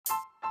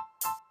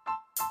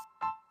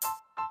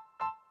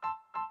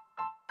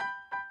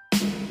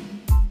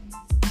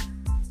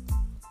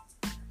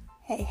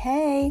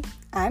Hey,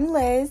 I'm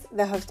Liz,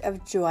 the host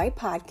of Joy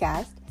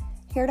Podcast,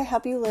 here to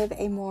help you live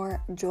a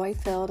more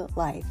joy-filled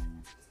life.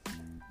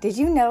 Did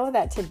you know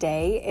that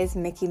today is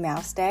Mickey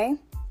Mouse Day?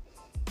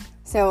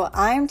 So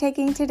I'm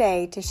taking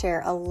today to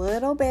share a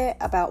little bit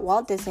about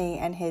Walt Disney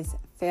and his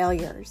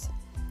failures.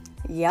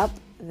 Yep,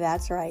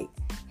 that's right,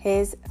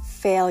 his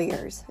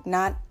failures,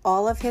 not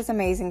all of his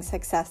amazing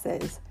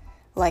successes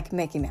like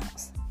Mickey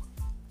Mouse.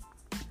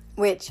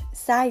 Which,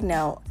 side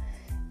note,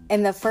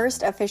 in the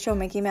first official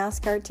Mickey Mouse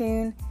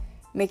cartoon,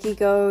 Mickey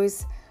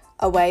goes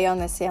away on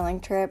the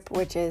sailing trip,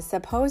 which is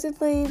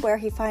supposedly where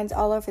he finds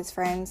all of his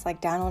friends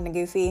like Donald and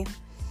Goofy.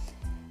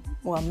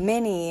 Well,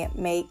 Minnie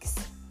makes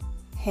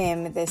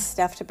him this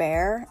stuffed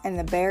bear, and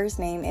the bear's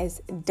name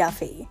is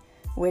Duffy,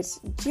 which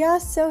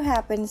just so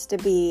happens to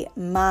be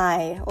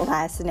my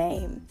last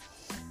name.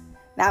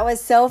 That was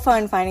so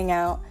fun finding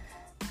out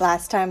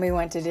last time we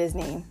went to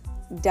Disney.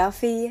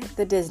 Duffy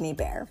the Disney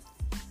Bear.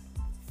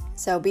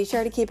 So be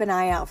sure to keep an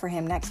eye out for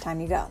him next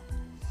time you go.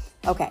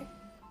 Okay,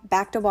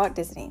 back to Walt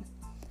Disney.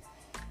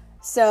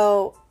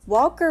 So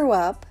Walt grew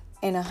up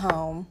in a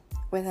home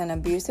with an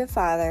abusive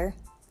father,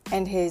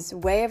 and his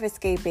way of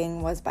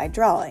escaping was by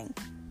drawing.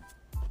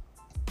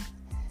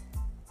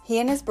 He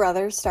and his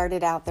brothers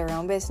started out their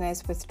own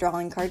business with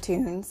drawing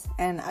cartoons,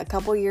 and a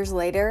couple years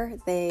later,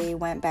 they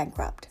went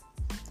bankrupt.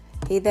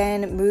 He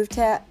then moved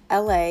to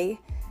LA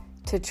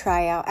to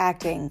try out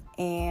acting,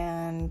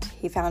 and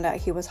he found out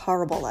he was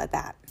horrible at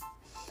that.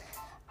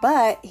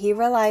 But he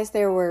realized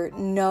there were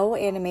no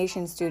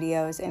animation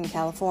studios in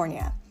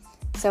California.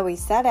 So he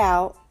set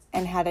out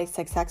and had a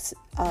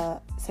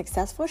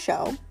successful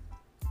show,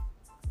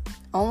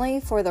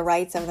 only for the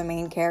rights of the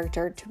main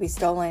character to be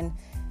stolen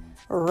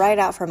right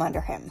out from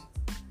under him.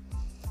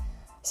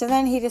 So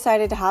then he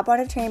decided to hop on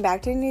a train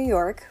back to New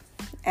York,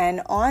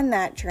 and on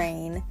that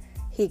train,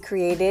 he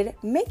created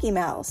Mickey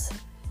Mouse.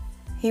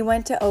 He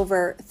went to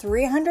over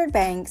 300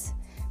 banks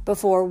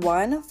before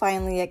one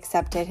finally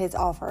accepted his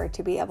offer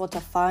to be able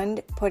to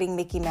fund putting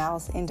Mickey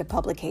Mouse into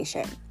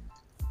publication.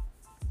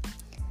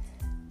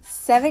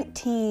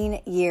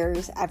 17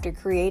 years after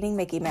creating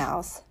Mickey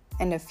Mouse,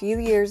 and a few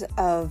years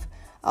of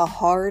a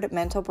hard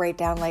mental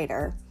breakdown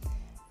later,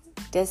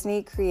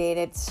 Disney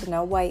created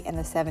Snow White and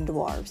the Seven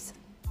Dwarfs,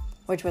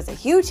 which was a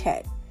huge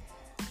hit.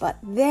 But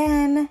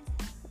then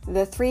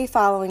the 3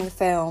 following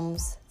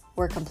films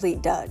were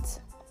complete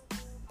duds.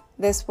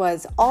 This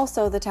was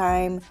also the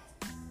time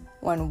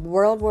when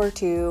World War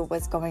II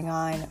was going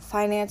on,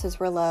 finances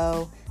were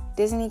low,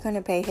 Disney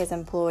couldn't pay his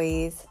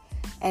employees,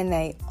 and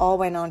they all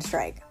went on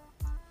strike.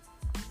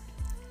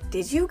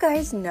 Did you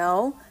guys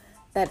know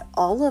that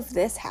all of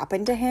this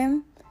happened to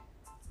him?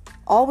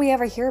 All we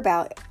ever hear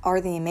about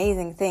are the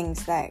amazing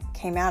things that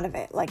came out of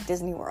it, like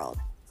Disney World.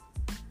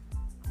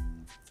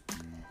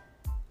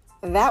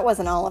 That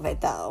wasn't all of it,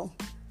 though.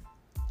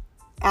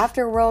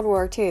 After World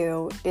War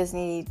II,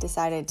 Disney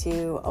decided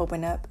to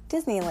open up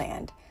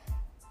Disneyland.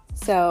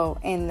 So,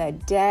 in the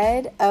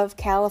dead of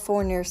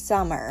California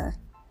summer,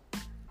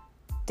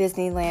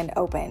 Disneyland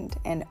opened,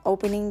 and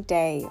opening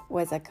day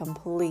was a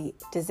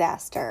complete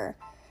disaster.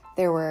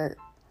 There were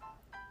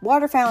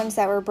water fountains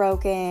that were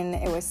broken.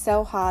 It was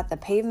so hot. The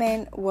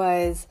pavement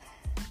was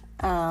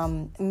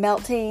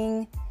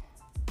melting,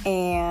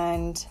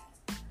 and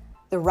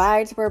the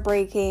rides were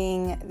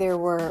breaking. There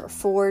were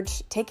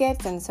forged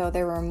tickets, and so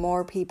there were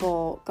more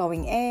people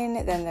going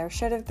in than there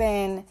should have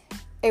been.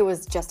 It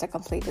was just a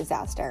complete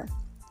disaster.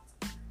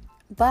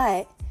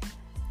 But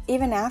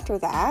even after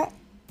that,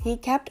 he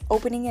kept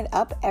opening it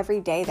up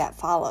every day that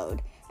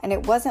followed. And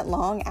it wasn't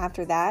long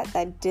after that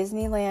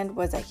Disneyland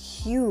was a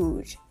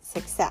huge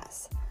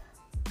success.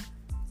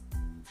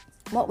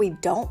 What we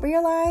don't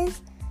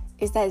realize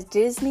is that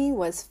Disney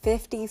was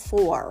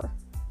 54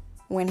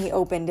 when he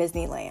opened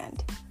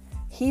Disneyland.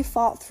 He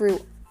fought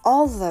through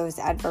all those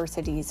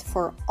adversities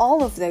for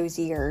all of those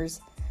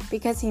years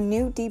because he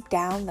knew deep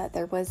down that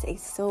there was a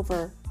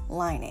silver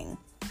lining.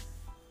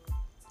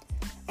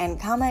 And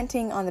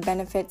commenting on the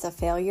benefits of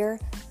failure,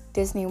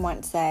 Disney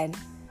once said,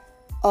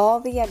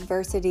 "All the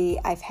adversity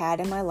I've had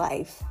in my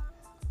life,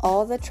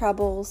 all the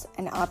troubles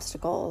and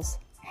obstacles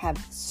have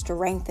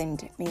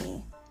strengthened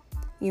me.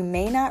 You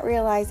may not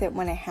realize it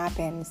when it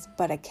happens,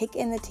 but a kick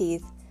in the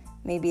teeth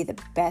may be the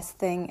best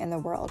thing in the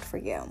world for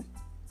you."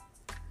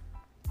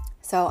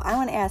 So I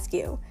want to ask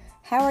you,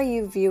 how are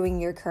you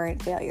viewing your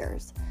current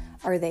failures?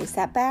 Are they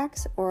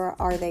setbacks,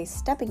 or are they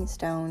stepping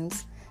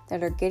stones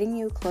that are getting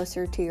you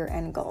closer to your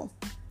end goal?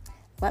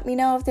 Let me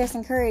know if this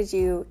encouraged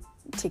you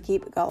to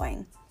keep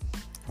going.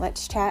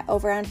 Let's chat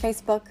over on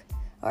Facebook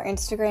or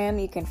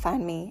Instagram. You can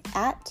find me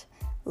at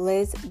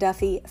Liz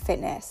Duffy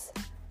Fitness.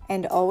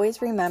 And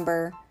always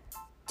remember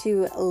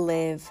to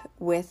live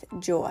with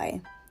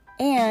joy.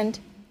 And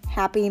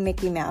happy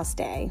Mickey Mouse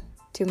Day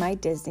to my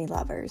Disney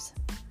lovers.